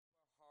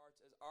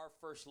our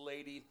First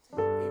Lady,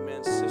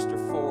 amen, Sister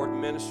Ford,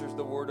 ministers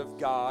the Word of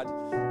God,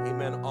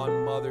 amen,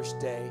 on Mother's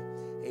Day,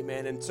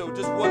 amen. And so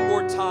just one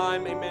more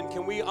time, amen,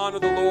 can we honor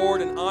the Lord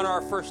and honor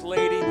our First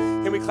Lady?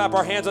 Can we clap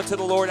our hands unto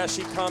the Lord as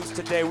she comes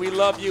today? We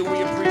love you.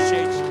 We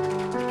appreciate you.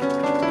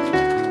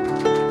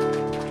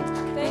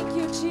 Thank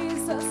you,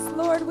 Jesus.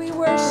 Lord, we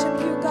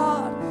worship you,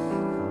 God.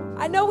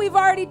 I know we've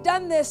already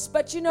done this,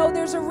 but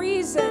there's a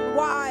reason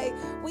why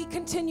we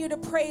continue to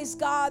praise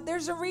God.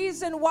 There's a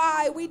reason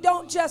why we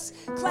don't just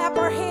clap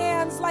our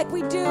hands like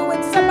we do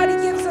when somebody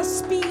gives a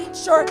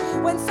speech or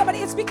when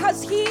it's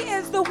because He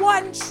is the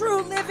one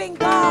true living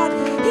God.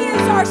 He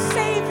is our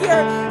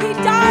Savior. He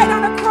died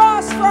on a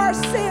cross for our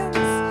sins.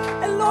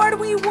 And Lord,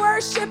 we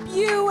worship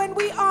you and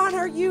we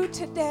honor you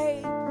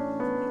today.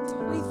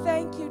 We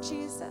thank you,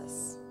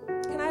 Jesus.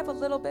 Can I have a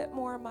little bit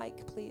more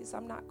mic, please?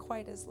 I'm not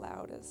quite as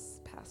loud as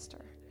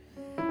Pastor,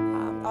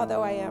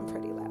 although I am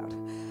pretty loud.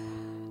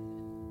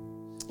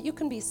 You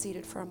can be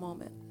seated for a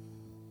moment.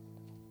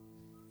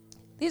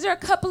 These are a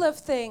couple of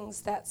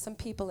things that some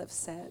people have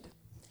said.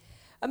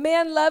 A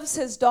man loves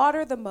his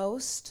daughter the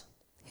most,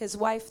 his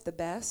wife the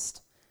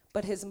best,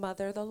 but his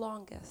mother the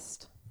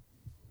longest.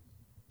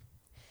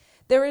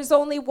 There is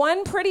only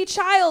one pretty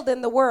child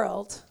in the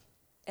world,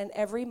 and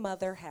every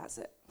mother has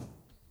it.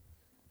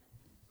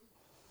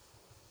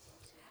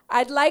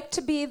 I'd like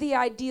to be the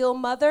ideal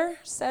mother,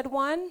 said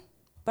one,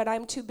 but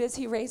I'm too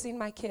busy raising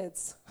my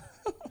kids.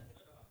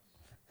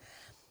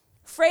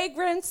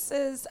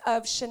 Fragrances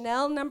of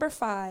Chanel No.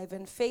 5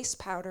 and face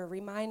powder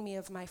remind me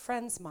of my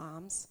friends'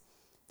 moms.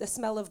 The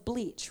smell of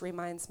bleach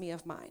reminds me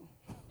of mine.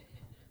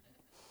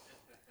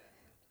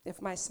 If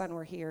my son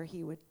were here,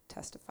 he would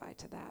testify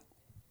to that.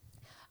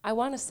 I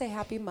want to say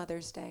Happy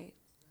Mother's Day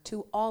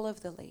to all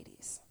of the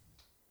ladies.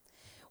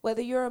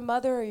 Whether you're a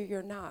mother or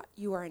you're not,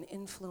 you are an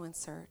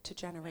influencer to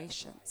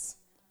generations.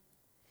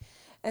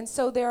 And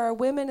so there are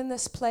women in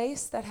this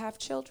place that have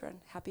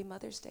children. Happy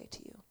Mother's Day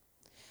to you.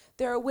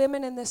 There are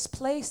women in this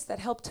place that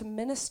help to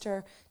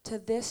minister to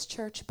this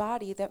church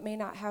body that may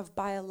not have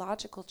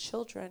biological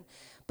children,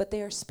 but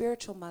they are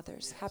spiritual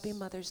mothers. Yes. Happy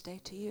Mother's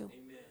Day to you.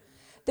 Amen.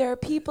 There are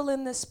people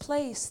in this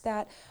place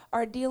that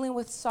are dealing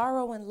with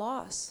sorrow and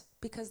loss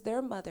because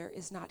their mother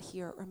is not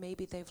here, or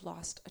maybe they've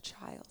lost a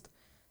child.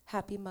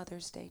 Happy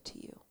Mother's Day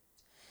to you.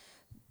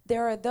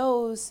 There are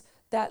those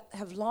that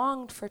have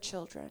longed for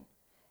children,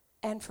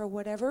 and for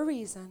whatever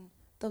reason,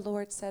 the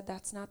Lord said,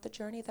 that's not the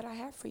journey that I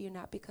have for you,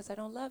 not because I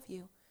don't love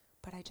you,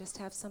 but I just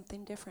have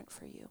something different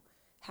for you.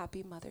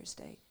 Happy Mother's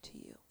Day to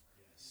you.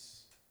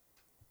 Yes.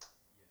 Yes.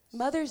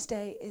 Mother's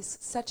Day is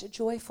such a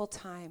joyful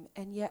time,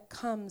 and yet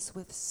comes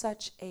with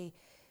such a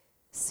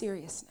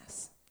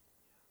seriousness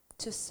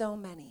to so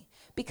many,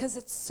 because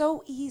it's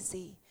so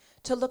easy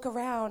to look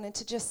around and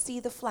to just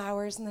see the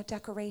flowers and the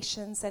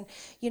decorations and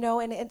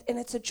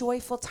it's a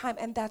joyful time,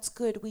 and that's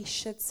good. We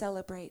should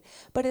celebrate.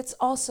 But it's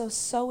also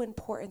so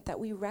important that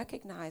we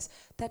recognize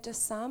that to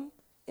some,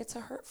 it's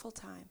a hurtful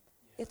time.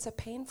 It's a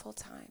painful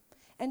time.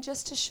 And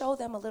just to show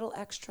them a little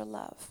extra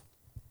love.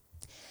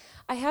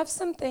 I have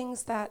some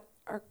things that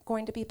are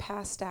going to be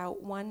passed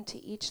out, one to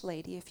each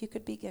lady. If you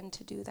could begin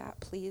to do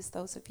that, please,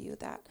 those of you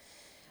that,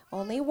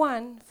 only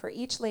one for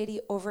each lady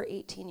over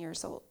 18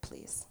 years old,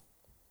 please.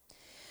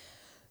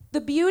 The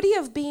beauty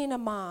of being a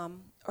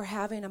mom or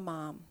having a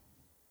mom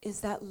is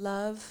that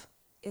love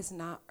is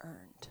not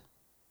earned.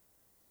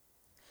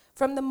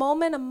 From the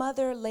moment a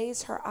mother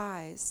lays her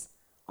eyes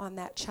on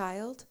that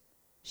child,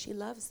 she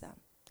loves them.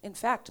 In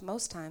fact,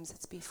 most times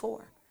it's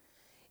before.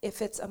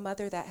 If it's a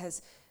mother that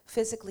has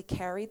physically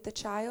carried the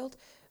child,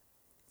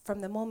 from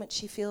the moment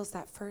she feels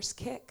that first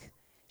kick,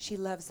 she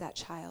loves that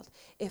child.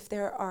 If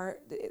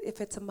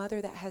it's a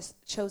mother that has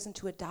chosen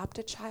to adopt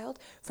a child,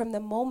 from the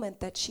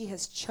moment that she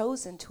has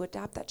chosen to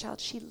adopt that child,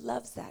 she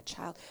loves that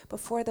child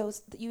before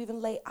you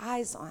even lay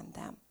eyes on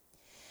them.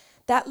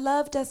 That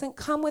love doesn't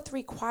come with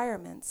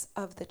requirements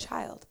of the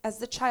child. As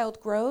the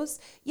child grows,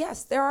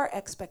 yes, there are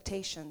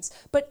expectations.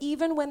 But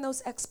even when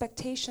those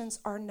expectations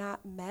are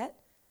not met,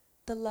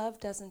 the love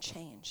doesn't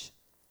change.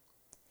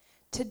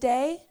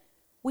 Today,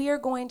 we are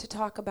going to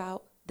talk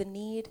about the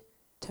need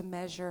to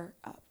measure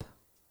up.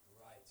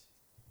 Right.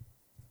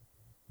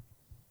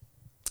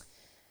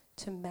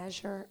 To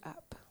measure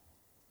up.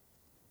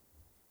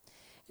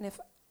 And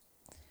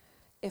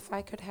if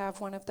I could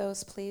have one of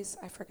those, please.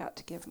 I forgot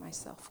to give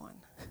myself one.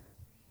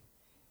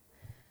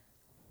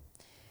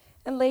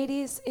 And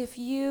ladies,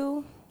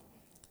 I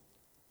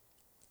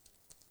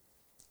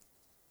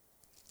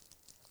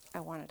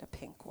wanted a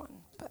pink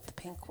one, but the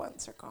pink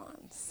ones are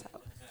gone, so.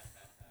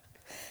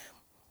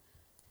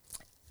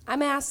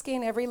 I'm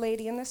asking every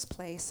lady in this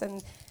place,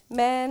 and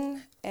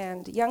men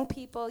and young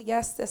people,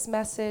 yes, this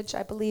message,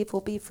 I believe,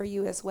 will be for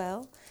you as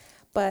well,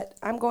 but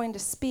I'm going to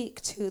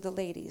speak to the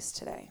ladies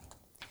today.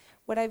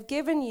 What I've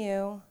given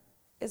you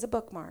is a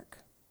bookmark.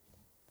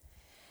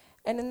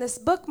 And in this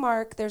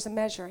bookmark, there's a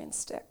measuring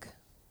stick,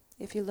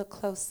 if you look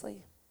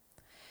closely.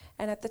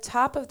 And at the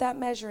top of that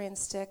measuring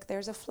stick,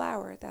 there's a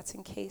flower that's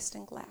encased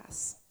in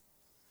glass.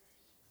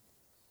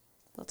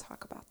 We'll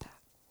talk about that.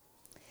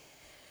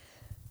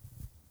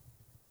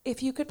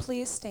 If you could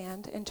please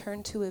stand and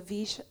turn to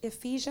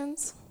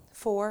Ephesians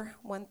 4,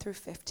 1 through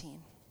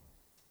 15.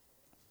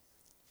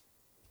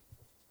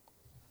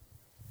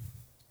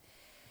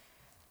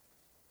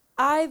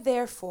 I,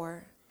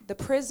 therefore, the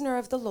prisoner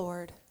of the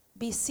Lord,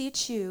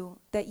 beseech you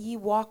that ye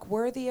walk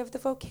worthy of the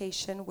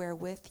vocation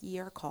wherewith ye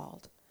are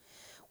called,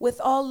 with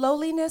all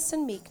lowliness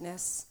and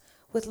meekness,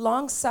 with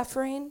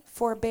long-suffering,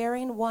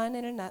 forbearing one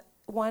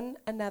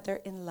another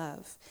in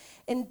love,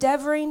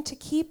 endeavoring to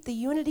keep the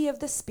unity of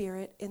the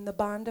Spirit in the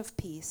bond of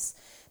peace.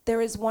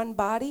 There is one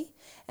body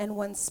and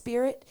one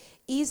Spirit,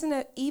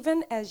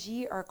 even as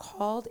ye are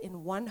called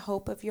in one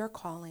hope of your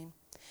calling.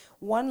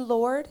 One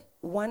Lord,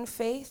 one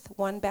faith,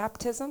 one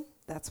baptism.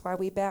 That's why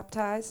we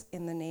baptize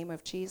in the name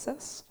of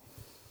Jesus.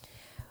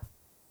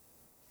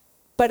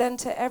 But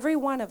unto every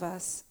one of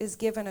us is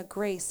given a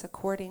grace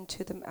according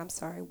to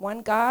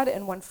one God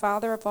and one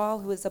Father of all,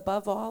 who is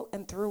above all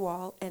and through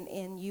all and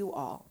in you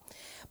all.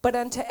 But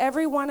unto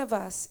every one of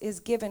us is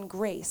given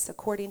grace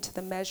according to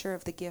the measure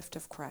of the gift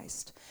of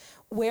Christ.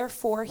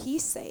 Wherefore he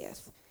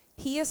saith,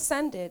 he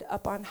ascended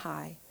up on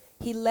high.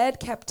 He led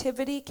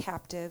captivity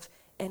captive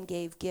and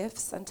gave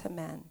gifts unto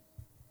men.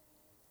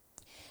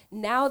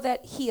 Now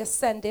that he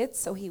ascended,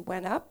 so he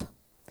went up,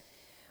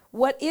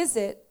 what is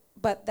it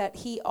but that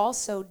he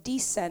also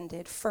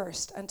descended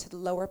first unto the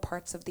lower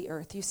parts of the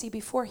earth? You see,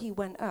 before he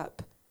went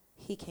up,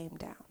 he came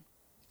down.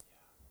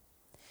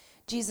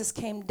 Jesus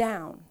came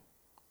down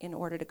in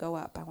order to go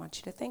up. I want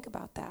you to think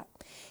about that.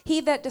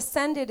 He that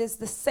descended is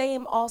the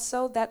same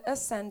also that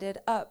ascended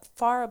up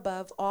far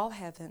above all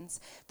heavens,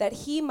 that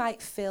he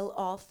might fill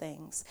all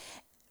things.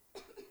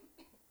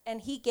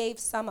 And he gave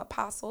some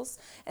apostles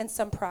and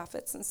some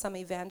prophets and some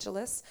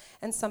evangelists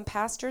and some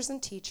pastors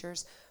and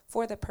teachers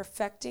for the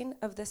perfecting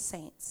of the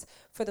saints,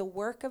 for the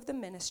work of the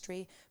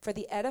ministry, for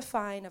the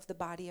edifying of the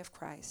body of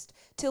Christ,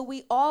 till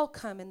we all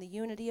come in the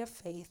unity of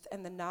faith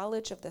and the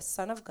knowledge of the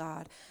Son of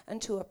God,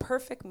 unto a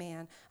perfect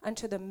man,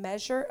 unto the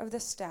measure of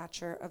the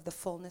stature of the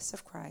fullness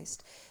of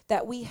Christ,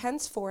 that we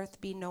henceforth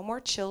be no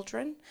more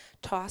children,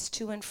 tossed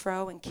to and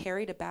fro and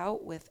carried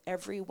about with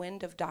every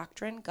wind of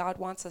doctrine. God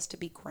wants us to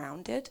be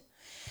grounded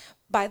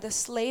by the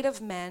sleight of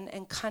men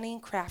and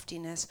cunning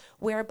craftiness,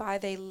 whereby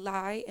they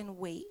lie in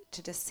wait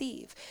to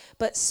deceive,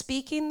 but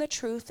speaking the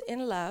truth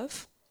in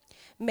love,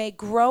 may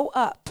grow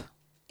up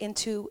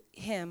into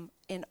him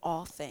in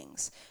all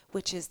things,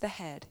 which is the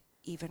head,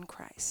 even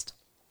Christ.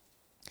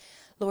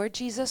 Lord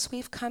Jesus,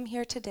 we've come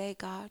here today,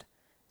 God,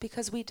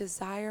 because we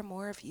desire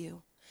more of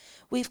you.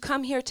 We've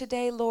come here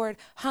today, Lord,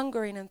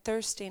 hungering and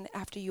thirsting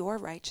after your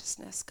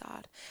righteousness,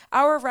 God.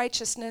 Our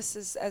righteousness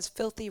is as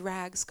filthy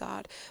rags,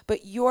 God,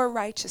 but your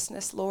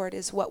righteousness, Lord,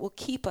 is what will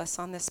keep us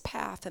on this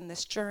path and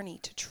this journey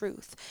to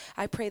truth.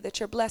 I pray that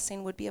your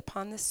blessing would be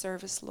upon this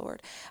service,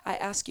 Lord. I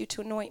ask you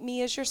to anoint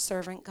me as your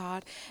servant,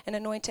 God, and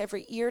anoint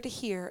every ear to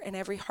hear and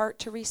every heart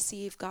to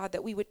receive, God,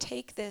 that we would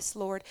take this,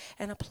 Lord,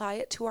 and apply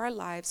it to our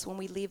lives when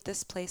we leave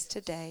this place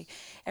today.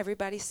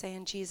 Everybody say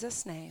in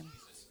Jesus' name,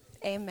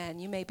 amen.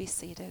 You may be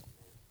seated.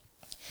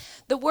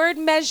 The word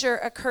measure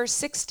occurs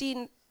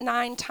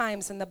 69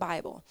 times in the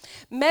Bible.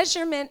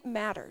 Measurement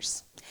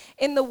matters.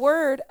 In the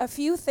word, a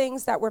few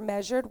things that were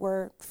measured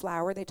were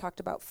flour. They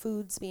talked about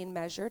foods being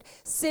measured.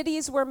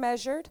 Cities were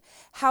measured.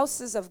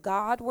 Houses of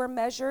God were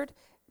measured.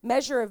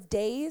 Measure of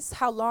days,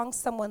 how long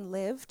someone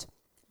lived.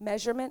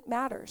 Measurement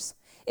matters.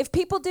 If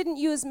people didn't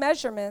use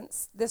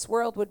measurements, this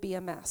world would be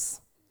a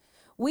mess.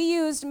 We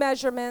used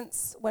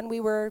measurements when we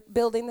were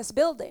building this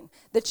building.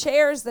 The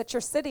chairs that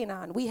you're sitting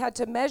on, we had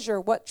to measure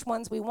which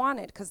ones we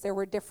wanted because there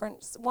were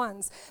different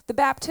ones. The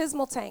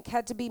baptismal tank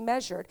had to be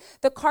measured.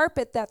 The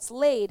carpet that's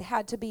laid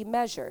had to be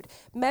measured.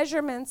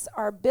 Measurements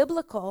are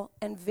biblical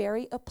and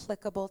very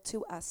applicable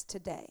to us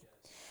today.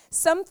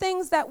 Some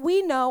things that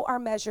we know are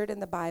measured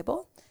in the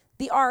Bible.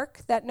 The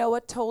ark that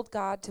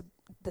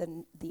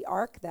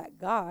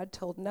God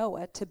told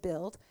Noah to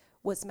build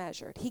was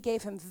measured. He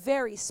gave him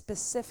very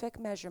specific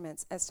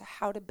measurements as to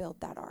how to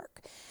build that ark.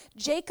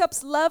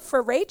 Jacob's love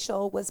for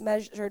Rachel was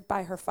measured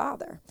by her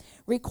father,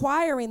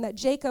 requiring that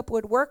Jacob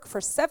would work for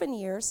 7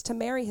 years to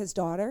marry his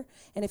daughter.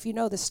 And if you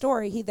know the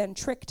story, he then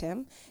tricked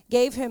him,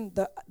 gave him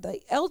the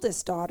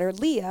eldest daughter,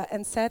 Leah,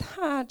 and said,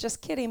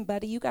 just kidding,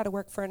 buddy. You got to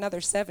work for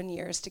another 7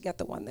 years to get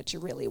the one that you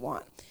really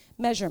want.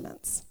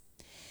 Measurements.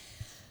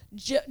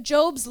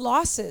 Job's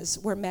losses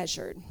were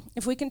measured.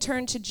 If we can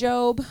turn to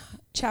Job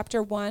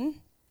chapter 1,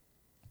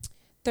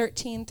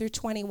 13 through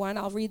 21,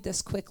 I'll read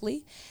this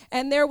quickly.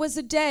 And there was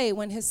a day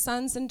when his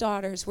sons and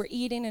daughters were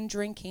eating and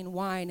drinking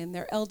wine in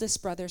their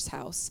eldest brother's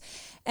house.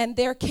 And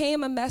there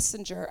came a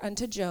messenger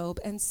unto Job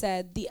and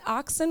said, the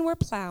oxen were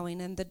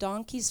plowing and the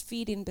donkeys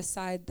feeding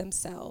beside them.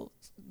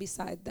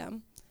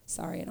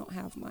 Sorry, I don't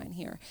have mine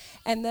here.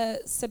 And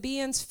the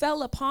Sabaeans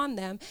fell upon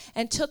them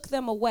and took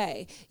them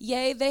away.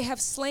 Yea, they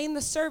have slain the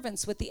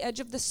servants with the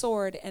edge of the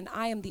sword, and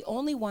I am the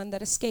only one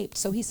that escaped.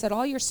 So he said,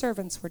 all your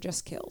servants were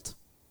just killed.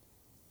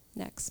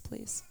 Next,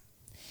 please.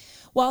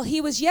 While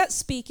he was yet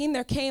speaking,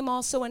 there came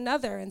also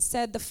another and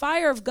said, the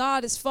fire of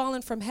God is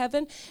fallen from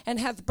heaven and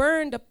hath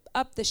burned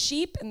up the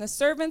sheep and the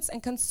servants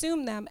and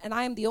consumed them, and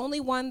I am the only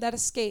one that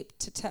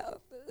escaped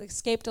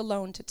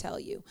alone to tell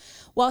you.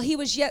 While he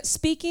was yet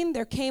speaking,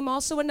 there came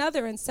also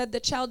another and said,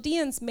 the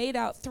Chaldeans made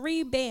out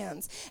 3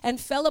 bands and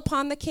fell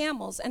upon the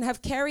camels and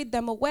have carried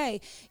them away,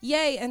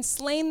 yea, and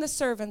slain the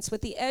servants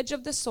with the edge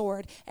of the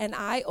sword, and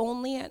I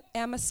only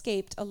am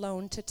escaped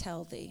alone to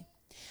tell thee.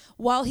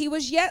 While he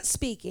was yet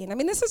speaking, I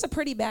mean, this is a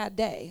pretty bad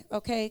day,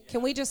 okay?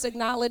 Can we just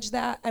acknowledge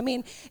that? I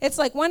mean, it's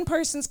like one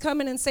person's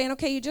coming and saying,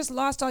 okay, you just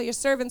lost all your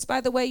servants. By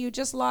the way, you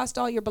just lost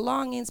all your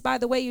belongings. By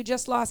the way, you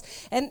just lost.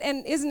 And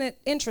isn't it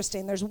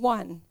interesting? There's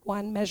one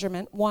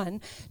measurement,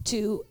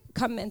 to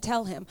come and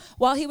tell him.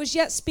 While he was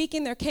yet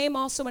speaking, there came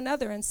also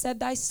another and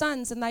said, thy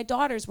sons and thy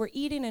daughters were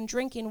eating and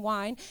drinking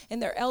wine in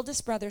their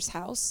eldest brother's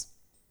house.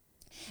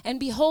 And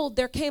behold,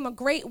 there came a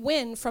great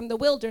wind from the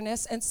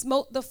wilderness and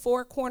smote the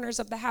 4 corners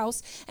of the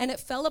house, and it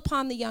fell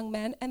upon the young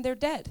men, and they're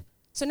dead.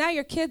 So now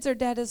your kids are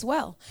dead as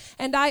well.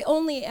 And I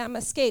only am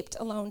escaped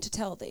alone to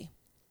tell thee.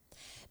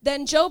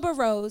 Then Job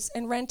arose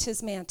and rent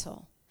his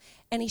mantle,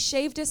 and he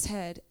shaved his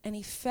head, and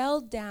he fell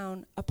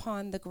down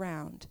upon the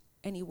ground,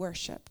 and he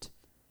worshipped.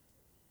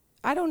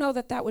 I don't know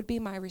that would be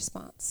my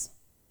response.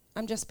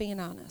 I'm just being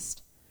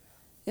honest.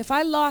 If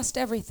I lost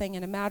everything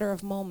in a matter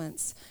of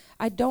moments,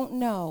 I don't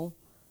know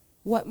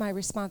what my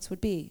response would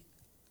be.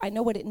 I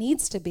know what it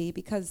needs to be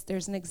because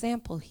there's an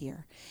example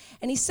here.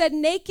 And he said,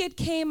 naked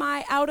came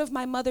I out of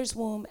my mother's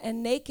womb,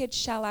 and naked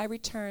shall I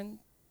return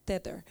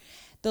thither.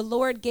 The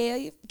Lord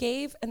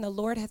gave, and the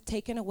Lord hath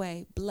taken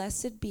away.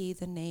 Blessed be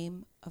the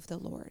name of the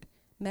Lord.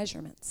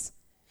 Measurements.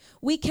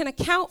 We can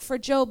account for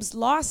Job's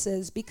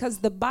losses because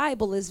the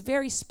Bible is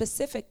very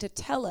specific to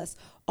tell us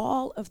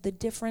all of the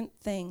different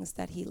things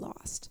that he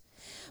lost.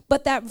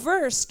 But that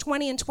verse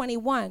 20 and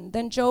 21,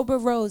 then Job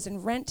arose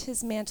and rent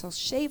his mantle,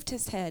 shaved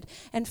his head,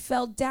 and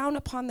fell down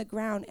upon the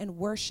ground and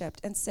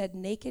worshipped and said,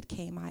 naked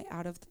came I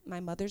out of my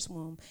mother's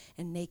womb,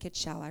 and naked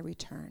shall I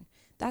return.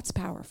 That's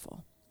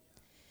powerful.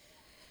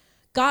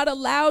 God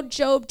allowed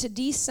Job to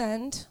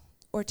descend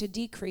or to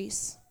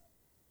decrease,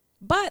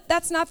 but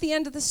that's not the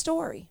end of the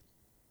story.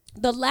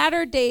 The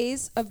latter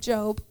days of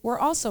Job were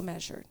also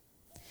measured.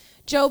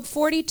 Job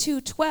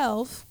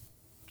 42:12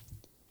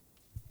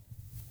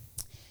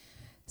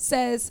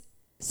 says,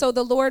 so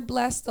the Lord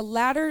blessed the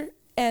latter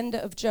end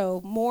of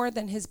Job more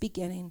than his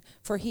beginning,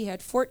 for he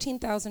had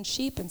 14,000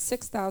 sheep and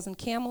 6,000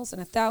 camels and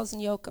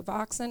 1,000 yoke of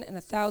oxen and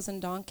 1,000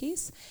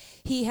 donkeys.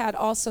 He had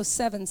also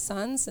 7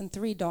 sons and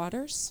 3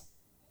 daughters.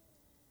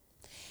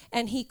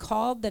 And he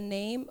called the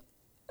name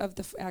of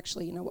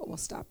actually, you know what, we'll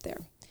stop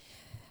there.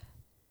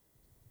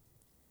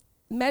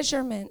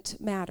 Measurement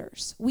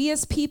matters. We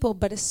as people,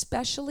 but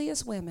especially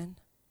as women,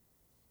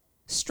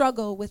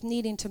 struggle with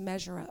needing to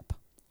measure up.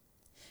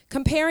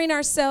 Comparing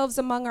ourselves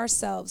among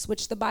ourselves,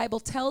 which the Bible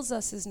tells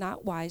us is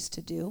not wise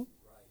to do.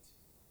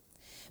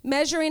 Right.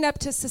 Measuring up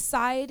to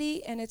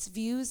society and its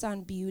views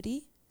on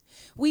beauty.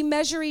 We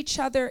measure each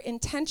other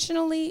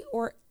intentionally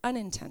or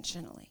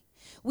unintentionally.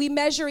 We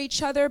measure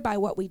each other by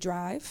what we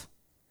drive,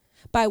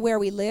 by where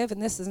we live,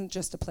 and this isn't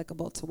just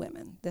applicable to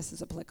women. This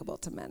is applicable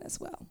to men as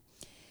well.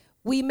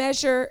 We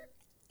measure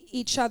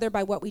each other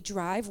by what we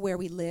drive, where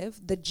we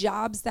live, the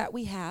jobs that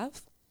we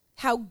have,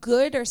 how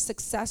good or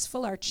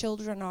successful our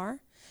children are,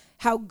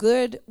 how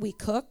good we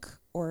cook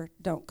or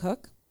don't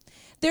cook.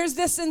 There's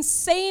this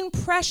insane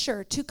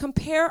pressure to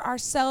compare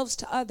ourselves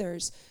to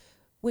others,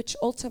 which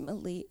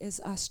ultimately is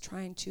us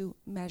trying to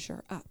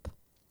measure up.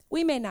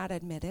 We may not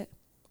admit it,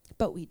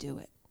 but we do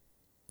it.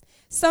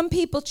 Some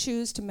people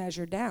choose to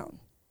measure down.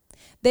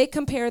 They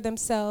compare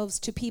themselves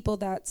to people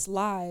that's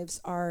lives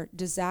are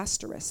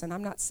disastrous. And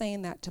I'm not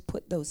saying that to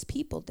put those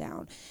people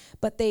down,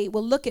 but they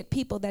will look at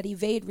people that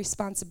evade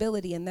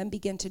responsibility and then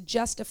begin to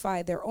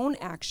justify their own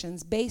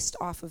actions based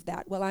off of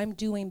that. Well, I'm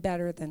doing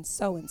better than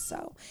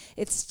so-and-so.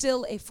 It's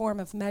still a form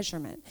of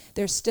measurement.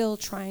 They're still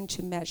trying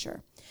to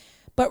measure.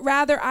 But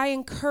rather, I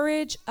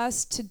encourage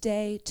us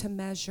today to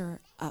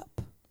measure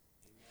up.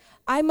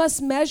 I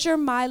must measure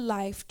my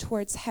life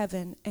towards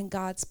heaven and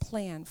God's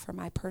plan for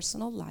my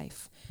personal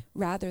life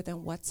rather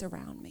than what's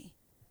around me.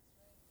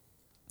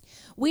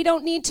 We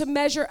don't need to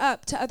measure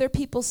up to other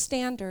people's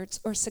standards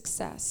or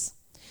success.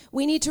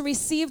 We need to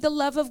receive the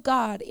love of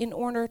God in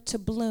order to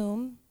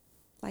bloom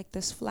like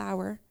this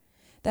flower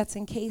that's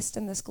encased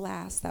in this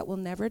glass that will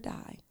never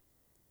die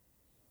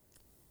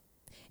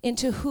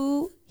into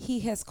who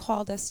he has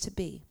called us to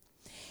be.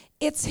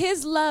 It's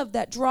his love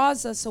that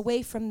draws us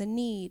away from the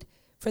need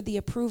for the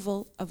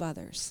approval of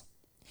others.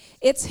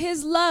 It's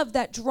his love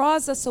that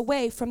draws us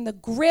away from the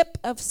grip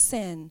of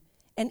sin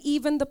and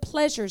even the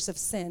pleasures of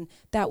sin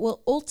that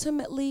will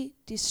ultimately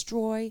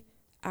destroy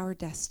our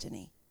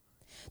destiny.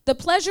 The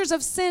pleasures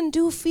of sin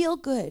do feel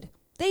good.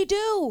 They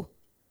do.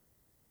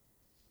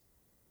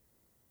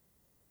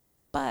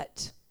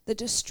 But the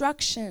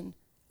destruction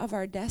of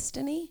our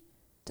destiny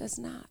does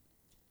not.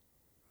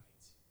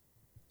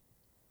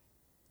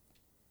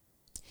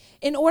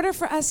 In order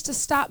for us to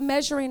stop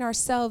measuring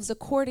ourselves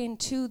according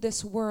to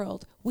this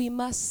world, we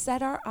must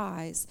set our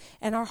eyes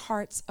and our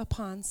hearts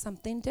upon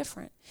something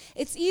different.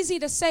 It's easy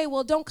to say,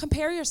 well, don't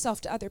compare yourself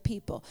to other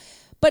people.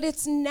 But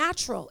it's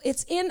natural.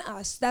 It's in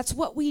us. That's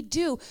what we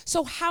do.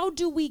 So how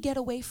do we get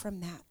away from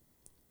that?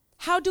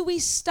 How do we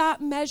stop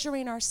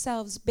measuring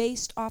ourselves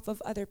based off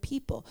of other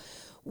people?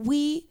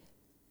 We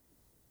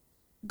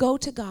go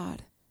to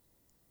God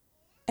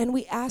and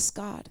we ask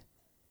God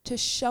to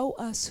show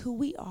us who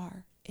we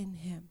are in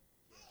him.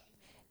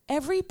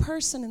 Every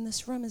person in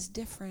this room is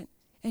different.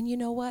 And you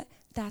know what?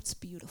 That's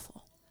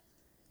beautiful.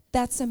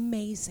 That's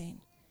amazing.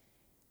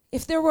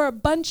 If there were a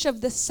bunch of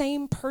the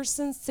same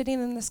person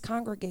sitting in this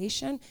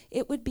congregation,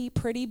 it would be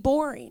pretty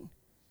boring.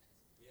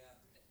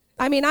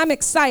 I mean, I'm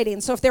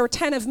exciting, so if there were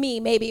 10 of me,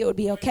 maybe it would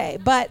be okay.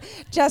 But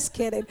just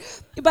kidding.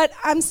 But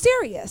I'm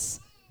serious.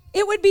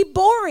 It would be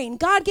boring.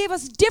 God gave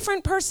us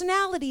different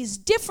personalities,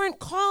 different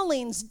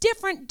callings,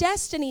 different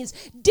destinies,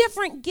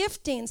 different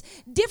giftings,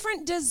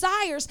 different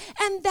desires,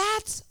 and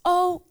that's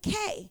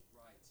okay.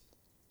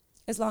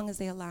 As long as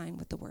they align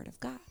with the Word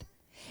of God.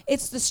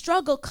 It's the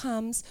struggle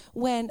comes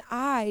when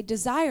I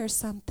desire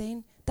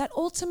something that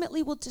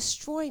ultimately will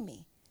destroy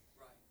me.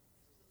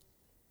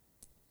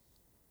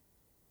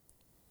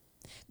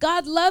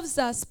 God loves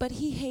us, but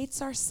he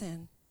hates our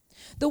sin.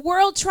 The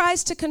world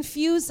tries to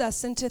confuse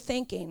us into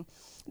thinking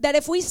that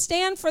if we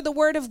stand for the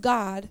Word of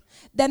God,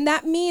 then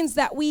that means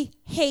that we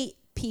hate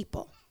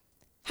people.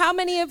 How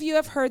many of you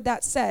have heard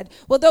that said?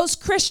 Well, those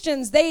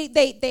Christians, they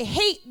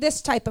hate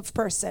this type of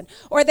person,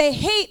 or they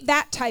hate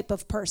that type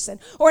of person,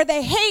 or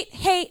they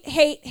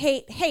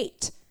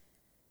hate.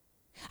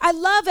 I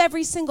love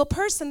every single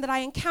person that I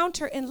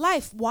encounter in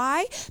life.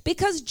 Why?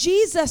 Because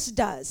Jesus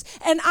does,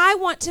 and I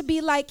want to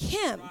be like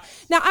him.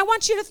 Now, I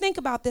want you to think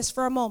about this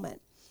for a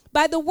moment.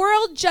 By the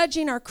world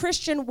judging our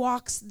Christian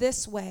walks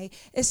this way,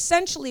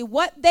 essentially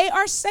what they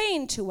are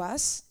saying to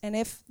us, and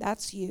if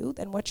that's you,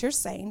 then what you're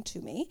saying to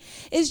me,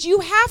 is you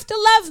have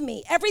to love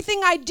me.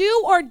 Everything I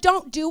do or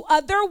don't do,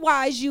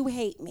 otherwise you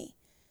hate me.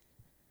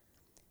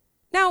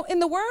 Now, in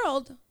the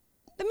world,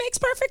 it makes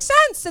perfect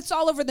sense. It's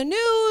all over the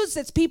news.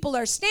 It's people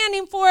are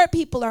standing for it.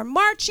 People are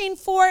marching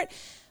for it.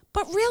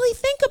 But really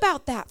think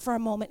about that for a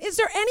moment. Is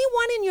there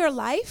anyone in your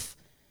life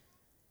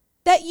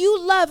that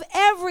you love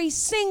every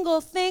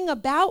single thing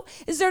about?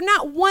 Is there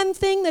not one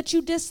thing that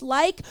you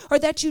dislike or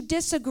that you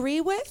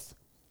disagree with?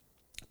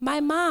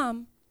 My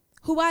mom,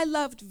 who I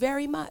loved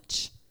very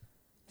much,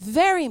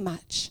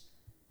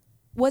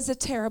 was a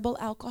terrible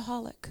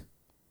alcoholic.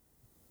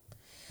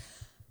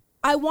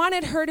 I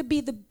wanted her to be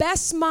the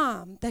best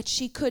mom that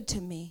she could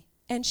to me,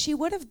 and she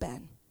would have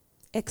been,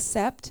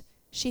 except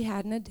she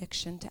had an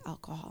addiction to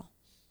alcohol.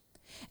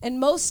 And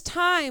most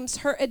times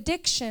her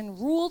addiction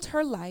ruled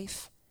her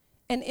life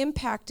and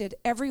impacted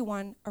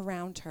everyone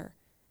around her,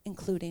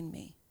 including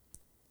me.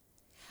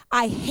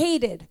 I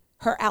hated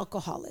her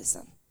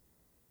alcoholism,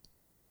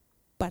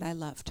 but I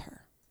loved her.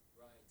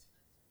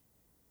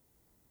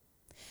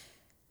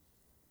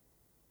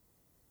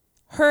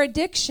 Her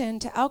addiction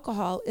to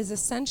alcohol is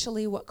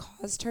essentially what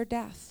caused her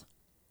death.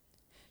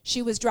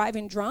 She was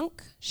driving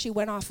drunk. She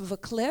went off of a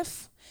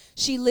cliff.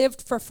 She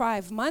lived for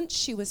 5 months.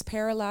 She was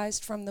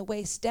paralyzed from the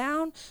waist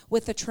down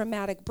with a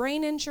traumatic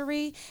brain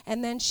injury,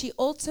 and then she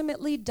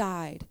ultimately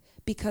died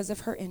because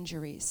of her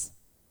injuries.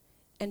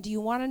 And do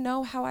you want to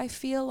know how I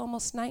feel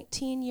almost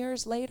 19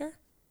 years later?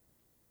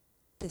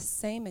 The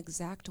same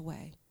exact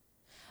way.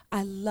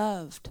 I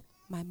loved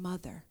my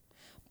mother,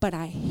 but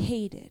I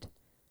hated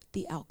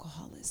the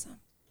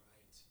alcoholism.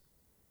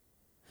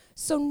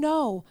 So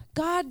no,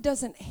 God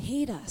doesn't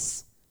hate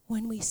us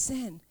when we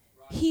sin.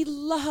 He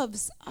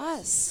loves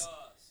us,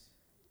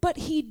 but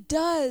he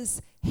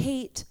does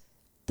hate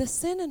the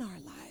sin in our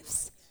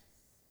lives.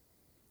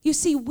 You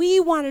see, we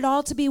want it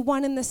all to be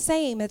one and the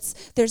same.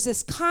 There's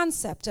this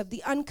concept of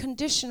the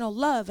unconditional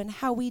love and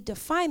how we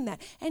define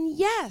that. And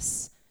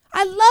yes,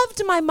 I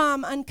loved my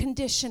mom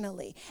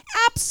unconditionally.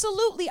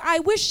 Absolutely. I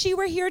wish she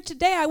were here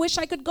today. I wish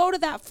I could go to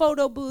that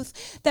photo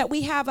booth that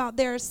we have out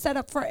there set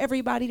up for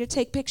everybody to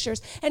take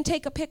pictures and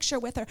take a picture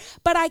with her.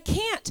 But I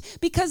can't,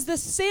 because the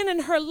sin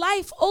in her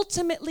life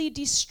ultimately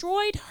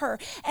destroyed her,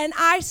 and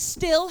I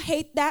still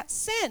hate that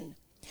sin.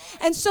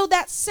 And so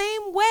that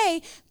same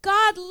way,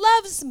 God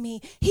loves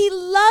me. He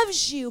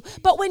loves you.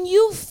 But when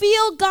you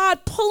feel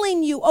God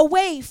pulling you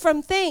away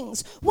from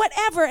things,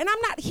 whatever, and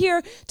I'm not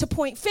here to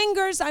point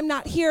fingers. I'm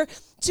not here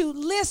to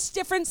list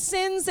different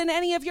sins in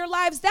any of your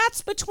lives.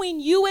 That's between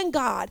you and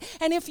God.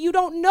 And if you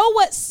don't know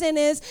what sin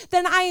is,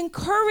 then I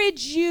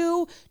encourage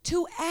you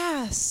to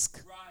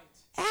ask.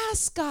 Right.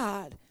 Ask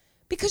God.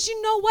 Because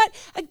you know what?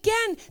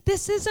 Again,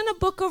 this isn't a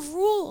book of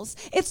rules.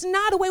 It's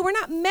not a way. We're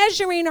not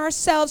measuring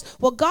ourselves.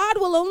 Well, God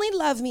will only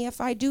love me if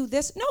I do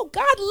this. No,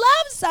 God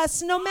loves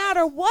us no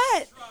matter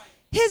what.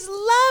 His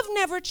love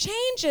never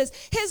changes.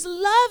 His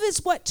love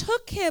is what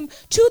took him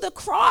to the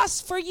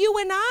cross for you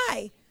and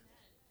I.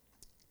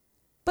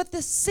 But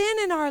the sin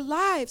in our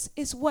lives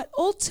is what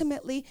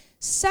ultimately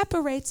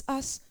separates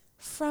us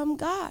from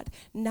God.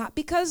 Not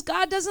because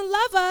God doesn't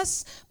love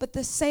us, but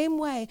the same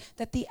way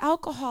that the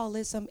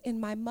alcoholism in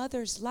my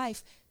mother's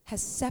life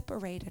has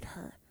separated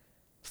her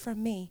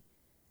from me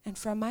and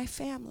from my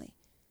family.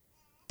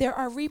 There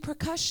are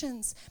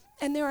repercussions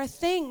and there are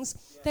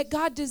things that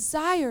God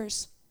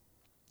desires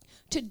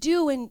to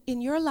do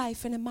in your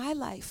life and in my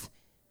life.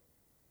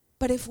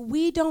 But if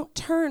we don't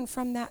turn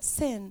from that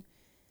sin,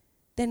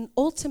 then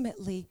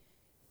ultimately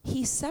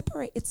it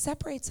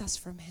separates us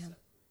from him.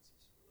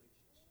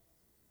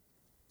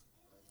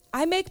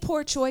 I make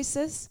poor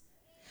choices.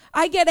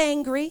 I get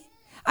angry.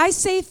 I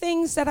say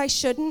things that I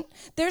shouldn't.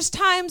 There's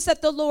times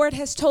that the Lord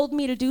has told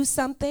me to do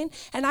something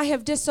and I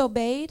have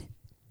disobeyed.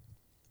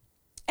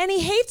 And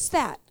he hates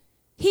that.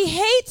 He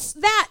hates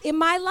that in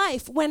my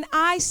life when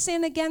I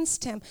sin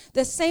against him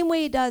the same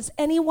way he does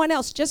anyone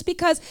else. Just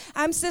because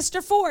I'm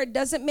Sister Ford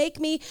doesn't make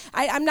me,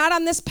 I'm not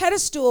on this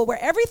pedestal where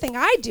everything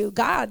I do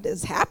God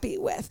is happy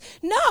with.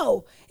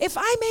 No, if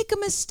I make a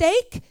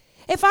mistake,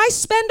 if I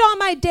spend all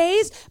my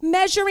days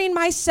measuring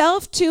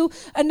myself to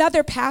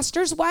another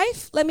pastor's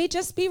wife, let me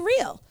just be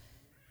real.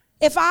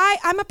 If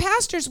I'm a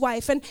pastor's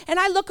wife and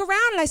I look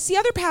around and I see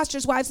other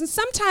pastors' wives, and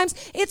sometimes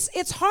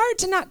it's hard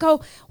to not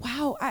go,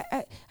 wow,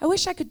 I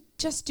wish I could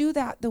just do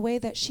that the way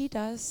that she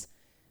does.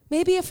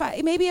 Maybe if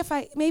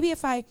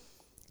I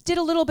did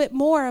a little bit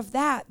more of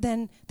that,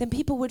 then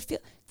people would feel.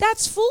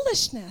 That's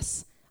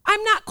foolishness.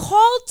 I'm not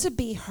called to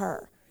be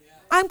her.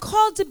 I'm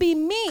called to be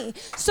me.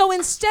 So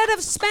instead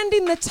of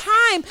spending the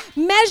time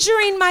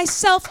measuring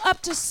myself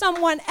up to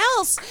someone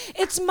else,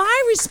 it's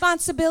my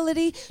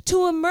responsibility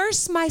to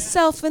immerse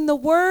myself in the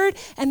word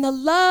and the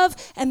love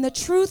and the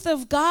truth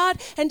of God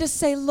and to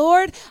say,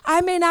 Lord, I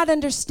may not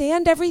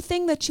understand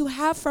everything that you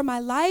have for my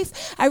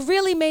life. I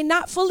really may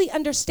not fully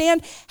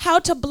understand how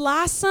to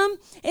blossom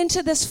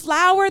into this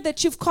flower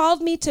that you've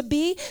called me to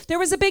be. There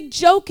was a big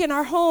joke in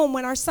our home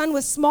when our son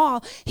was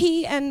small.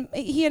 He and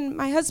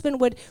my husband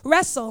would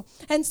wrestle.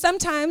 And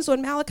sometimes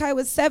when Malachi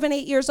was 7,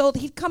 8 years old,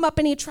 he'd come up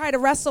and he'd try to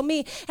wrestle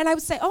me. And I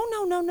would say, oh,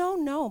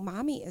 no.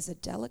 Mommy is a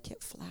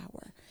delicate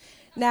flower.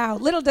 Now,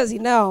 little does he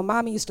know,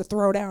 Mommy used to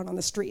throw down on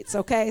the streets,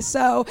 okay?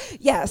 So,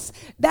 yes,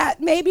 that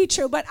may be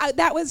true. But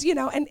that was,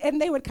 and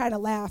they would kind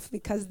of laugh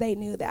because they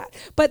knew that.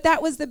 But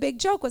that was the big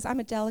joke was, I'm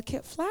a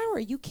delicate flower.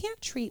 You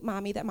can't treat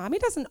Mommy that. Mommy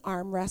doesn't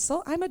arm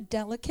wrestle. I'm a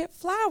delicate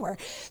flower.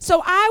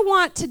 So I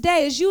want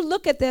today, as you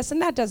look at this,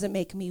 and that doesn't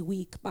make me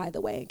weak, by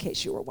the way, in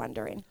case you were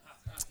wondering.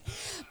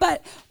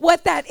 But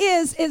what that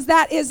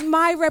is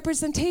my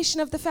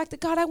representation of the fact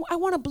that, God, I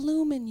want to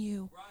bloom in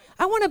you.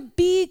 I want to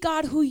be,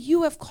 God, who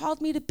you have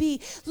called me to be.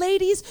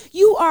 Ladies,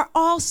 you are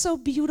all so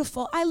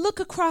beautiful. I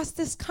look across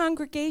this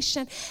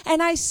congregation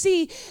and I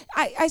see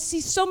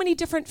so many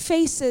different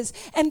faces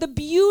and the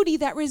beauty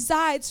that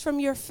resides from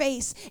your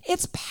face.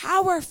 It's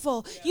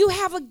powerful. You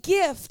have a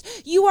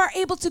gift. You are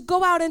able to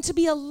go out and to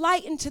be a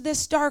light into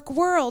this dark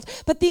world.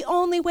 But the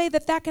only way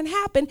that can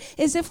happen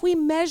is if we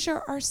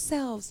measure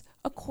ourselves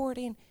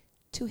according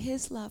to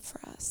his love for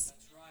us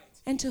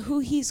and to who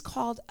he's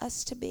called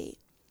us to be.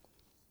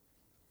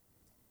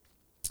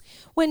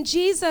 When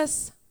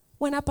Jesus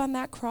went up on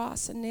that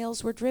cross and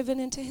nails were driven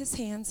into his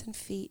hands and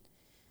feet,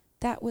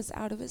 that was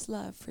out of his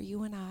love for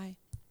you and I.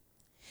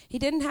 He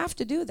didn't have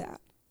to do that.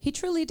 He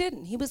truly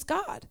didn't. He was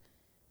God.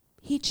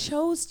 He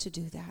chose to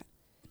do that,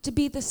 to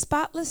be the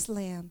spotless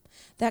lamb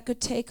that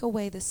could take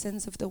away the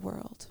sins of the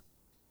world.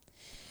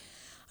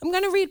 I'm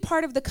going to read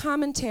part of the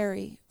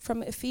commentary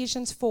from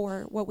Ephesians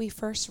 4, what we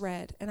first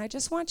read, and I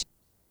just want you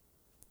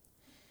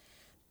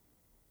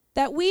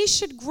that we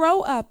should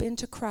grow up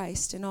into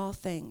Christ in all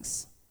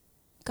things.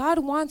 God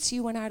wants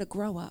you and I to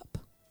grow up.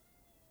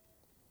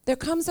 There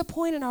comes a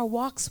point in our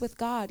walks with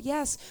God.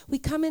 Yes, we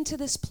come into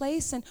this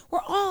place and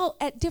we're all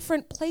at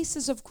different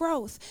places of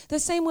growth. The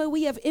same way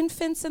we have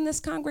infants in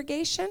this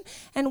congregation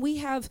and we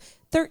have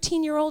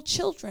 13-year-old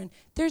children.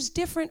 There's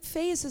different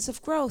phases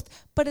of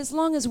growth, but as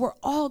long as we're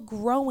all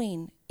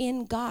growing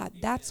in God,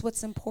 that's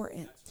what's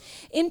important.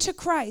 Into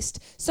Christ,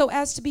 so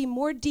as to be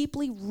more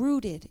deeply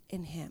rooted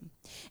in him.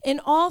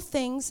 In all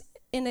things,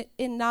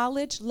 in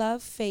knowledge,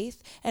 love,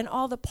 faith, and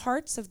all the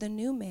parts of the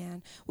new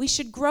man, we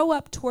should grow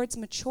up towards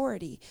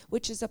maturity,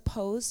 which is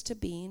opposed to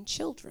being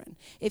children.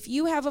 If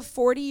you have a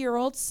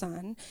 40-year-old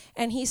son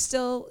and he's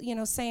still,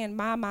 saying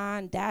mama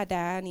and dada,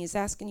 and he's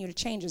asking you to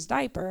change his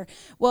diaper,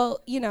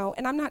 well,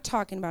 and I'm not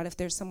talking about if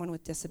there's someone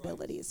with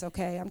disabilities,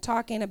 okay? I'm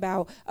talking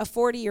about a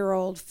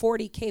 40-year-old,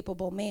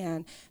 40-capable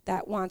man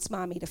that wants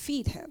mommy to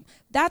feed him.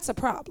 That's a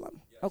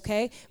problem,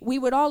 okay? We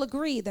would all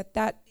agree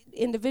that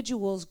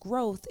individual's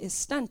growth is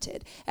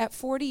stunted. At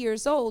 40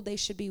 years old, they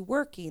should be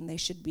working. They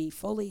should be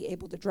fully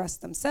able to dress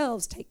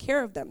themselves, take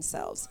care of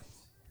themselves.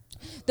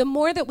 The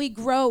more that we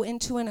grow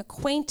into an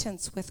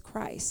acquaintance with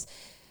Christ,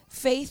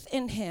 faith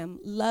in him,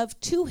 love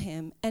to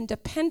him, and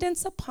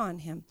dependence upon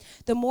him,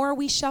 the more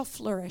we shall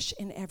flourish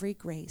in every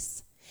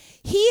grace.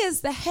 He is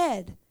the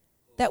head,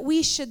 that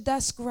we should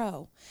thus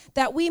grow,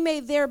 that we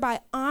may thereby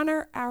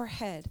honor our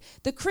head.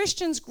 The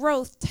Christian's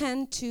growth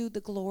tend to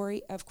the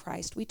glory of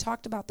Christ. We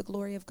talked about the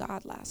glory of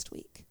God last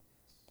week.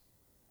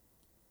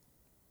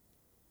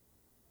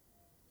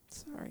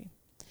 Sorry.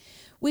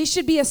 We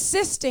should be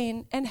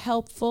assisting and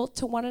helpful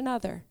to one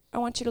another. I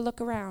want you to look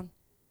around.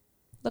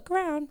 Look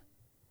around.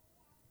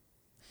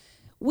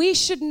 We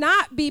should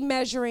not be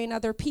measuring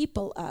other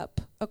people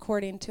up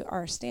according to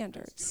our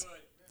standards.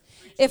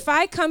 If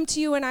I come to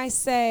you and I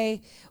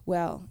say,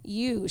 well,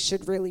 you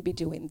should really be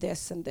doing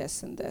this and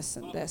this and this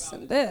and this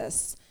and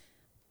this,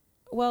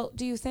 well,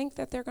 do you think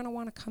that they're going to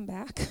want to come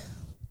back?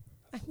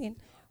 I mean,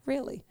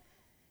 really.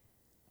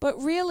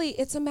 But really,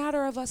 it's a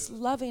matter of us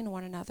loving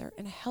one another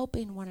and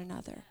helping one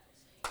another.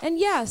 And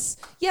yes,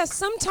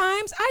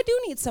 sometimes I do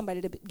need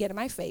somebody to get in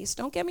my face.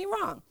 Don't get me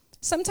wrong.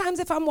 Sometimes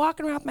if I'm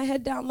walking around with my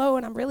head down low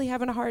and I'm really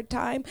having a hard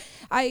time,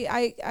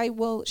 I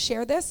will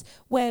share this.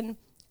 When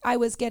I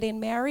was getting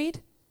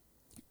married,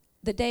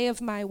 the day of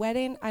my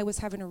wedding, I was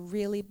having a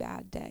really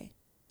bad day.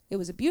 It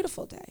was a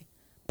beautiful day,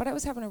 but I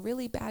was having a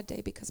really bad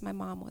day because my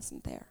mom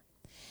wasn't there.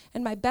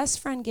 And my best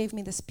friend gave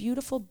me this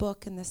beautiful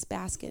book in this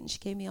basket, and she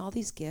gave me all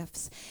these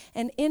gifts.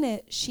 And in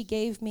it, she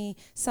gave me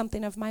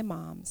something of my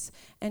mom's.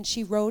 And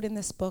she wrote in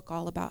this book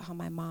all about how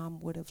my mom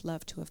would have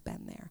loved to have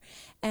been there.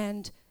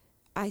 And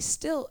I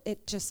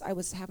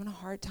was having a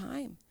hard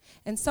time.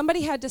 And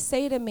somebody had to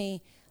say to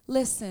me,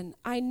 listen,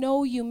 I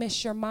know you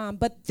miss your mom,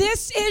 but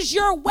this is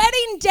your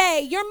wedding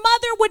day. Your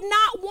mother would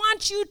not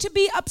want you to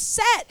be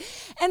upset.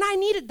 And I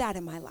needed that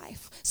in my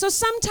life. So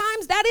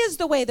sometimes that is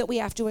the way that we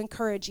have to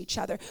encourage each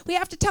other. We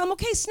have to tell them,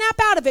 okay, snap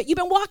out of it. You've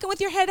been walking with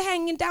your head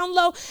hanging down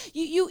low.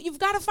 You've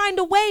got to find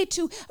a way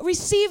to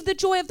receive the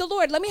joy of the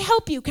Lord. Let me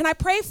help you. Can I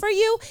pray for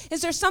you?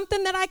 Is there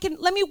something that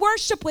let me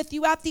worship with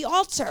you at the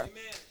altar?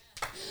 Amen.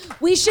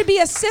 We should be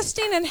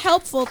assisting and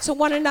helpful to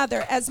one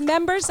another as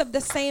members of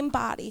the same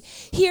body.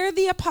 Here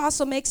the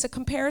apostle makes a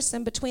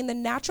comparison between the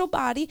natural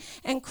body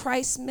and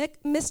Christ's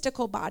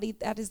mystical body,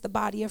 that is the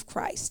body of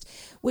Christ,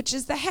 which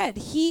is the head.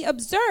 He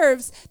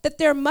observes that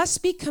there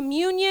must be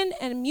communion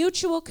and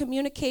mutual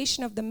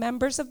communication of the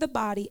members of the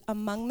body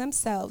among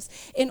themselves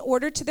in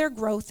order to their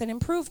growth and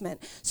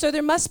improvement. So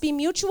there must be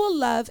mutual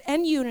love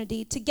and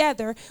unity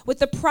together with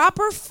the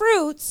proper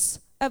fruits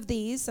of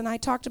these, and I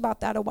talked about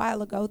that a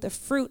while ago. The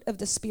fruit of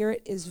the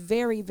Spirit is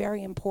very,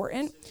 very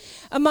important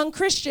among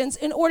Christians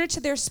in order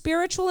to their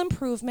spiritual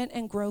improvement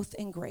and growth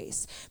in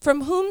grace.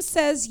 From whom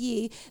says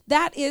ye,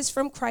 that is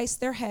from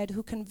Christ their head,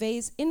 who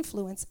conveys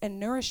influence and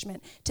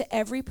nourishment to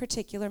every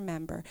particular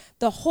member.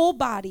 The whole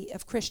body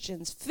of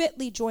Christians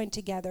fitly joined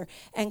together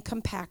and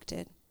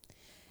compacted,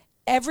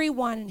 every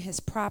one in his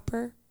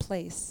proper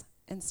place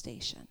and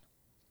station.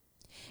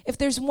 If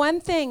there's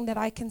one thing that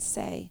I can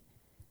say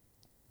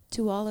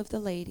to all of the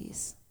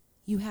ladies,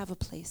 you have a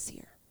place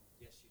here.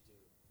 Yes, you do.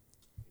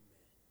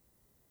 Amen.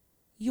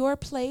 Your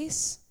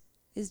place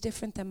is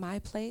different than my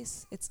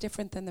place. It's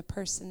different than the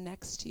person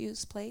next to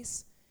you's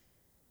place.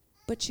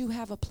 But you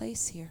have a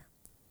place here.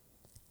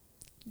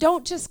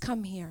 Don't just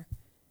come here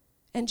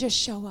and just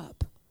show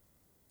up.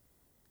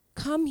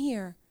 Come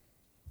here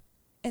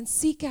and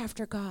seek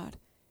after God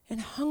and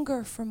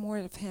hunger for more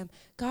of him.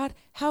 God,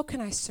 how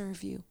can I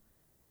serve you?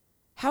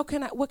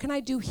 What can I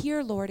do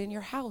here, Lord, in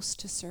your house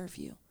to serve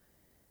you?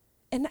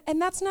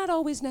 And that's not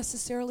always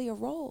necessarily a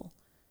role.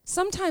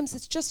 Sometimes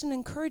it's just an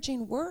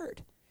encouraging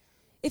word.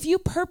 If you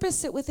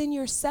purpose it within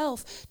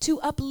yourself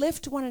to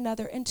uplift one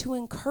another and to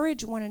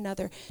encourage one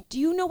another, do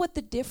you know what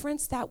the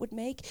difference that would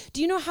make?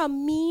 Do you know how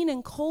mean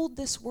and cold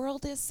this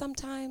world is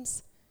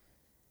sometimes?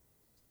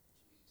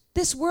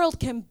 This world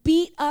can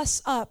beat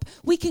us up.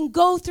 We can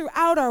go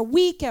throughout our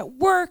week at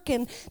work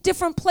and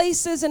different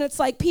places, and it's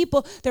like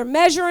people, they're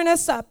measuring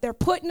us up. They're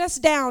putting us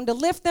down to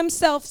lift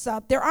themselves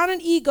up. They're on an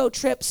ego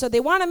trip, so they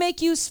want to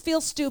make you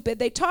feel stupid.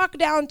 They talk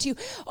down to you.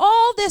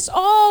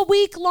 All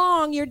week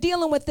long, you're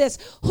dealing with this.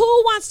 Who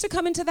wants to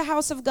come into the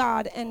house of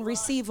God and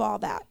receive all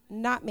that?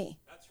 Not me.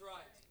 That's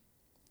right.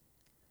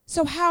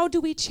 So how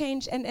do we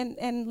change?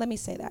 And let me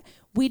say that.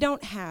 We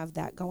don't have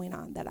that going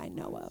on that I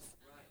know of.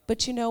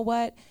 But you know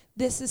what?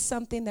 This is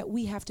something that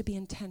we have to be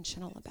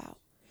intentional about.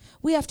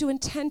 We have to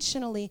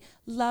intentionally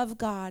love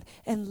God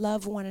and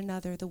love one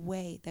another the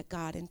way that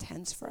God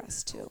intends for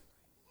us to.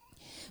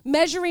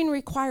 Measuring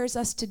requires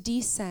us to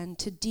descend,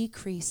 to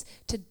decrease,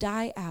 to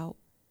die out.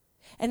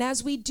 And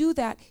as we do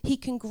that, he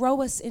can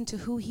grow us into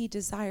who he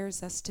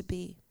desires us to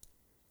be.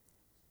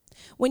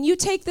 When you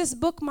take this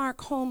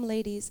bookmark home,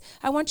 ladies,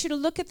 I want you to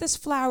look at this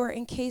flower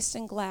encased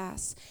in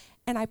glass,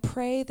 and I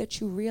pray that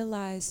you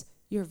realize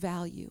your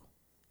value.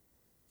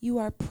 You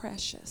are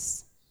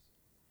precious.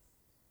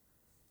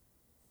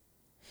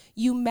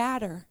 You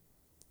matter.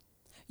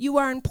 You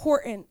are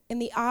important in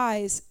the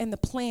eyes and the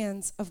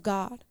plans of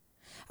God.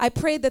 I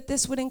pray that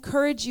this would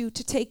encourage you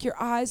to take your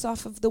eyes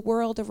off of the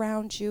world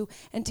around you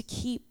and to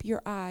keep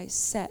your eyes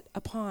set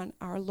upon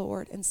our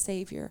Lord and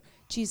Savior,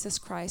 Jesus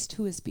Christ,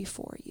 who is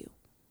before you.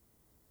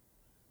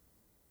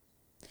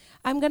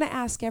 I'm going to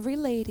ask every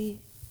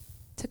lady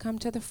to come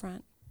to the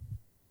front.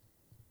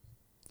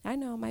 I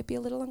know, it might be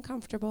a little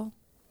uncomfortable.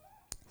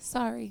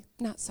 Sorry,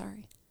 not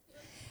sorry.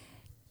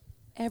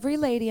 Every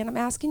lady, and I'm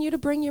asking you to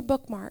bring your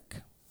bookmark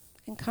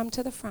and come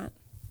to the front.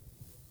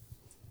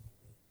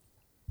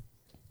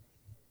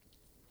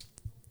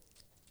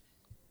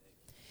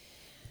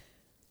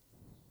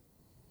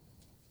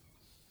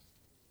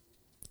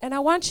 And I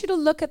want you to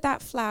look at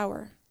that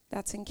flower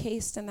that's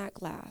encased in that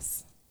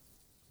glass.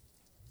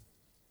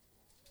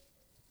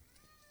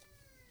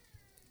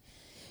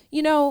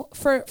 You know,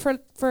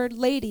 for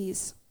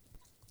ladies,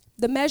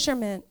 the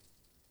measurement,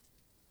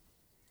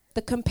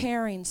 the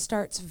comparing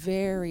starts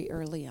very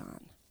early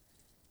on.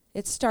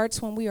 It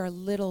starts when we are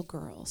little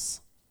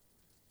girls.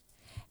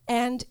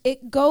 And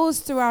it goes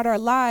throughout our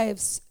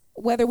lives,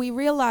 whether we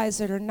realize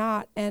it or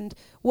not. And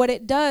what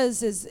it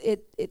does is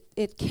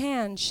it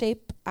can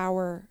shape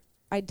our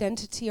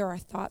identity or our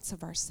thoughts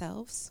of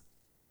ourselves.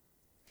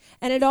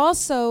 And it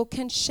also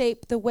can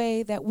shape the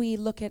way that we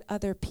look at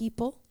other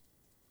people.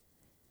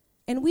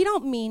 And we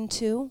don't mean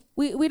to.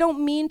 We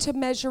don't mean to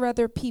measure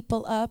other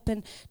people up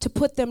and to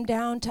put them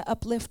down to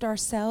uplift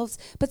ourselves.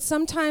 But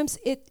sometimes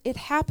it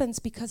happens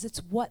because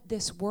it's what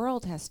this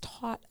world has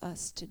taught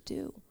us to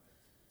do.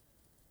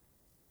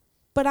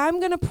 But I'm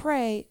going to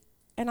pray,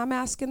 and I'm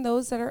asking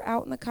those that are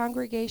out in the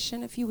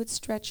congregation if you would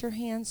stretch your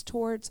hands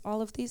towards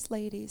all of these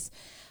ladies.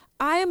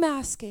 I am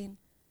asking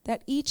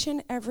that each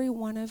and every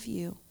one of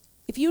you,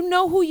 if you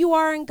know who you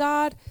are in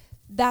God,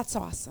 that's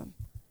awesome.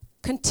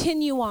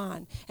 Continue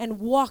on and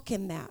walk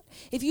in that.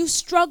 If you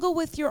struggle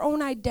with your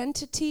own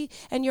identity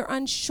and you're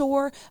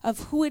unsure of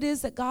who it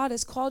is that God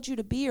has called you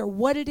to be or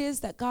what it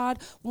is that God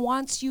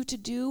wants you to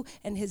do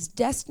and his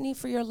destiny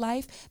for your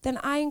life, then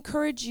I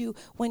encourage you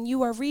when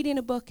you are reading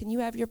a book and you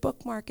have your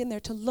bookmark in there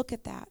to look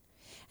at that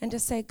and to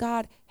say,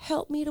 God,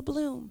 help me to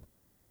bloom.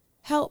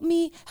 Help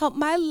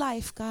my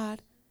life,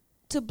 God,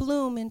 to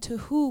bloom into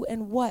who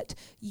and what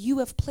you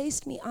have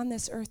placed me on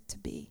this earth to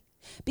be.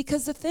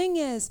 Because the thing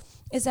is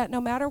that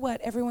no matter what,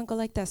 everyone go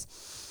like this.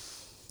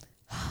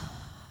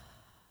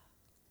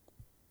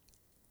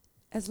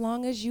 As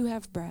long as you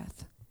have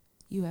breath,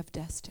 you have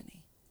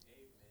destiny.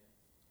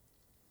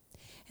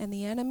 Amen. And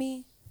the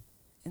enemy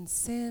and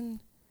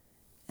sin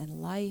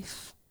and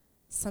life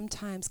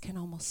sometimes can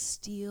almost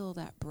steal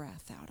that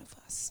breath out of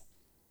us.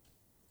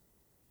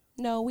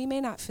 No, we may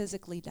not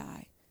physically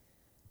die,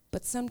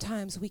 but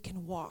sometimes we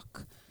can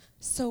walk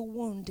so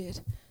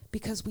wounded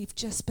because we've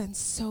just been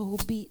so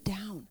beat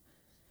down.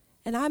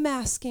 And I'm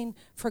asking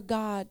for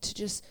God to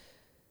just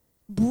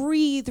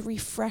breathe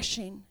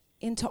refreshing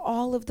into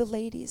all of the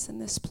ladies in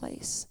this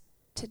place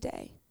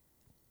today.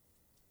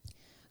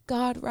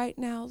 God, right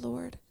now,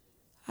 Lord,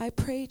 I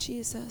pray,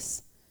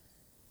 Jesus,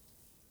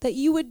 that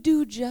you would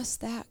do just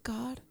that,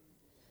 God.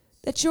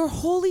 That your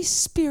Holy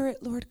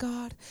Spirit, Lord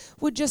God,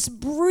 would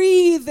just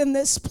breathe in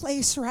this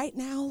place right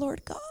now,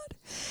 Lord God.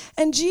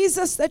 And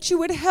Jesus, that you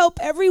would help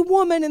every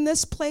woman in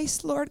this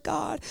place, Lord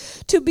God,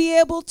 to be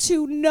able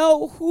to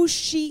know who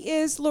she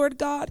is, Lord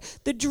God,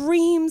 the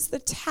dreams, the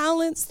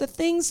talents, the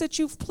things that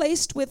you've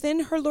placed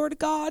within her, Lord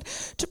God,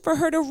 for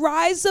her to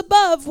rise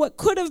above what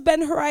could have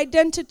been her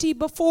identity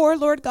before,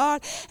 Lord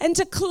God, and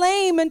to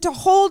claim and to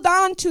hold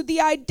on to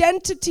the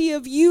identity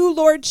of you,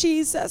 Lord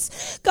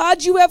Jesus.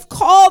 God, you have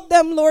called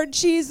them, Lord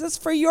Jesus,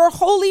 for your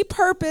holy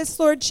purpose,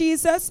 Lord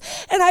Jesus.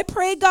 And I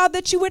pray, God,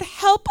 that you would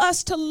help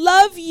us to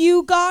love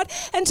you, God,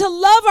 and to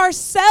love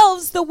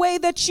ourselves the way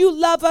that you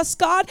love us,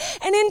 God.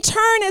 And in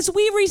turn, as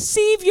we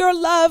receive your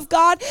love,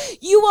 God,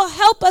 you will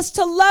help us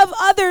to love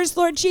others,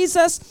 Lord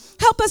Jesus.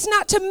 Help us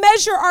not to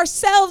measure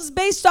ourselves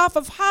based off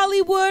of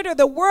Hollywood or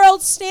the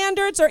world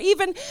standards or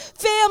even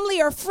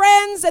family or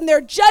friends and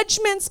their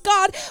judgments,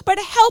 God, but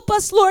help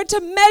us, Lord,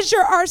 to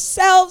measure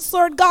ourselves,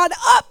 Lord God,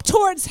 up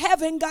towards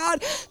heaven,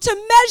 God, to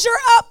measure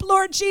up,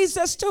 Lord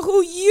Jesus, to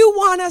who you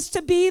want us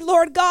to be,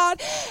 Lord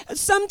God.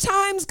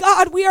 Sometimes,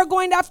 God, we are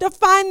going to have to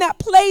find that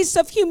place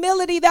of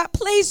humility, that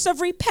place of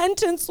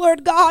repentance,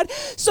 Lord God,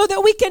 so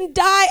that we can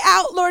die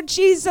out, Lord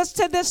Jesus,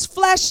 to this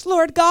flesh,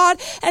 Lord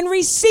God, and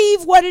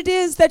receive what it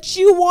is that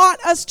you want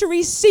us to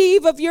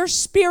receive of your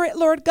Spirit,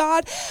 Lord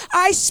God.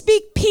 I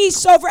speak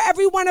peace over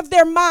every one of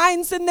their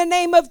minds in the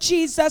name of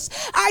Jesus.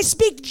 I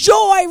speak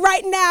joy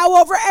right now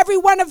over every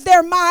one of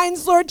their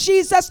minds, Lord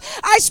Jesus.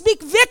 I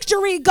speak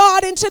victory,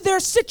 God, into their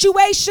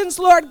situations,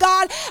 Lord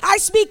God. I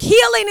speak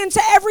healing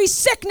into every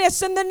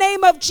sickness in the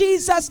name of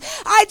Jesus.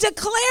 I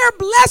declare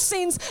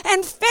blessings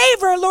and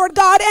favor, Lord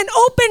God, and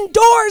open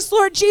doors,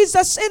 Lord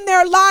Jesus, in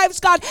their lives,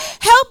 God.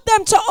 Help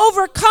them to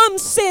overcome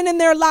sin in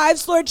their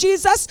lives, Lord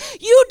Jesus.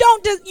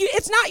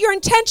 It's not your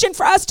intention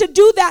for us to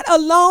do that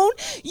alone.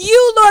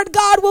 You, Lord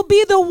God, will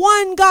be the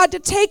one, God, to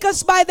take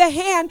us by the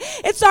hand.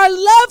 It's our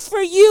love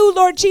for you,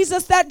 Lord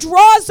Jesus, that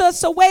draws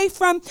us away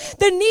from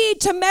the need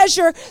to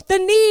measure, the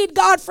need,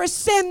 God, for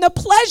sin, the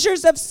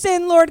pleasures of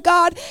sin, Lord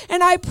God.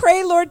 And I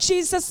pray, Lord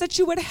Jesus, that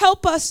you would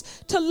help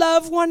us to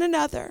love one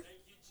another.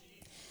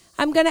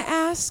 I'm going to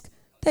ask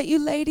that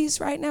you ladies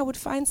right now would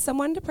find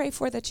someone to pray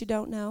for that you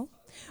don't know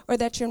or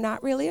that you're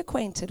not really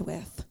acquainted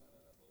with.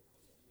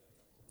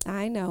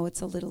 I know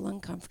it's a little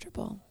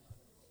uncomfortable.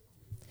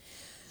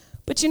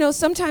 But you know,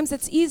 sometimes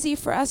it's easy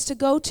for us to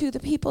go to the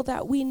people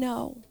that we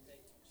know.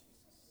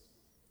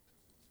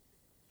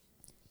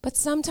 But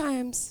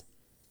sometimes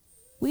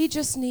we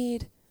just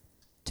need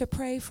to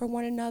pray for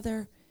one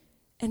another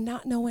and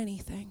not know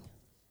anything.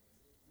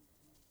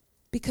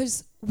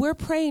 Because we're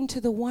praying to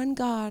the one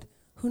God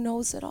who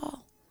knows it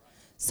all.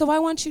 So I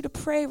want you to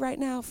pray right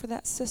now for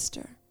that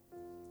sister.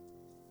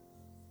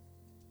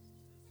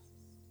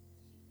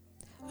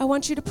 I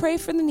want you to pray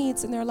for the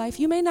needs in their life.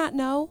 You may not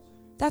know.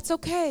 That's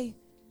okay.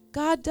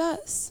 God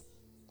does.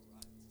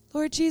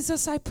 Lord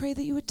Jesus, I pray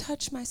that you would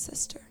touch my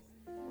sister.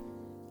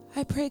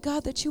 I pray,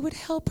 God, that you would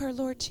help her,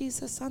 Lord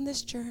Jesus, on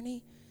this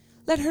journey.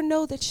 Let her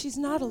know that she's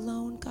not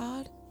alone,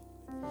 God.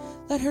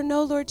 Let her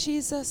know, Lord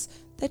Jesus,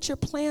 that your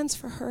plans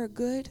for her are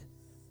good.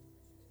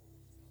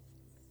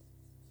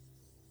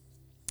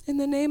 In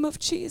the name of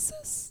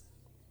Jesus.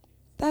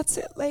 That's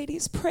it,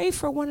 ladies. Pray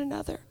for one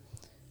another.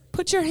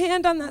 Put your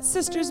hand on that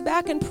sister's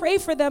back and pray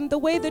for them the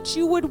way that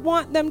you would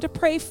want them to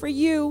pray for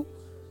you.